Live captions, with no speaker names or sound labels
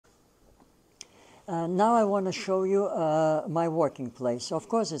Now I want to show you my working place. Of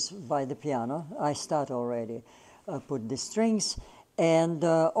course, it's by the piano. I start already. Put the strings, and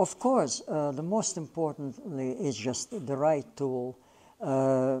of course, the most importantly is just the right tool.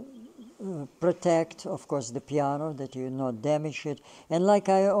 Protect, of course, the piano, that you not damage it. And like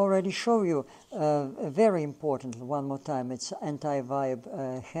I already show you, very important, one more time, it's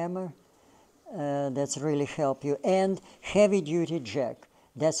anti-vibe hammer. That's really help you. And heavy-duty jack.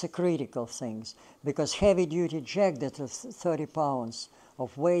 That's a critical thing, because heavy-duty jack that is 30 pounds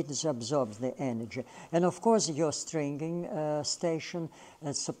of weight absorbs the energy. And of course, your stringing station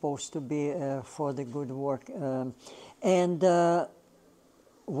is supposed to be for the good work.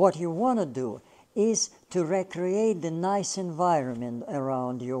 What you want to do is to recreate the nice environment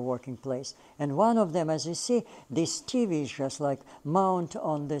around your working place. And one of them, as you see, this TV is just like mount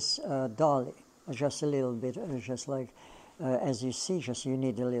on this dolly, just a little bit, just like, as you see, just you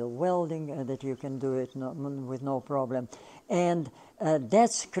need a little welding that you can do it with no problem. And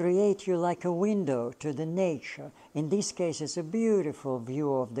that's create you like a window to the nature. In this case, it's a beautiful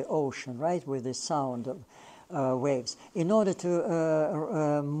view of the ocean, right, with the sound of waves. In order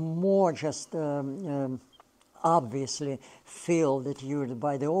to more just obviously feel that you're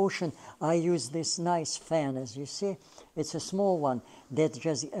by the ocean, I use this nice fan, as you see. It's a small one that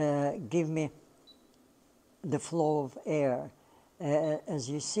just give me the flow of air. As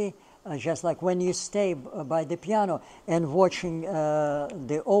you see, just like when you stay by the piano and watching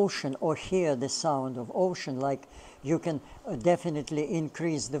the ocean or hear the sound of ocean, like you can definitely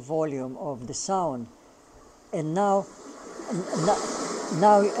increase the volume of the sound. And now,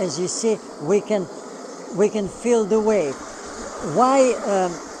 as you see, we can feel the wave.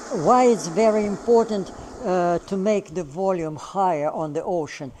 Why it's very important to make the volume higher on the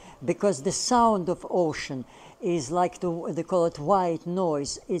ocean? Because the sound of ocean is like they call it white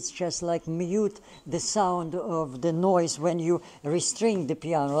noise. It's just like mute the sound of the noise when you restring the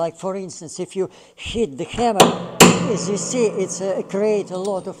piano. Like for instance, if you hit the hammer, as you see, it's create a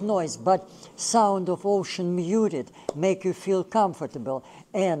lot of noise, but sound of ocean muted, make you feel comfortable.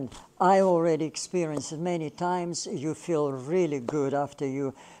 And I already experienced it many times. You feel really good after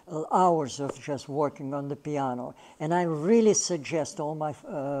you hours of just working on the piano. And I really suggest all my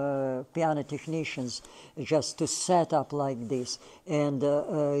piano technicians just to set up like this. And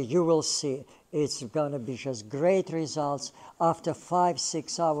you will see it's going to be just great results. After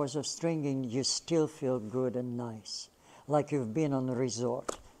 5-6 hours of stringing, you still feel good and nice, like you've been on a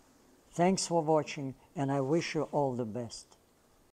resort. Thanks for watching, and I wish you all the best.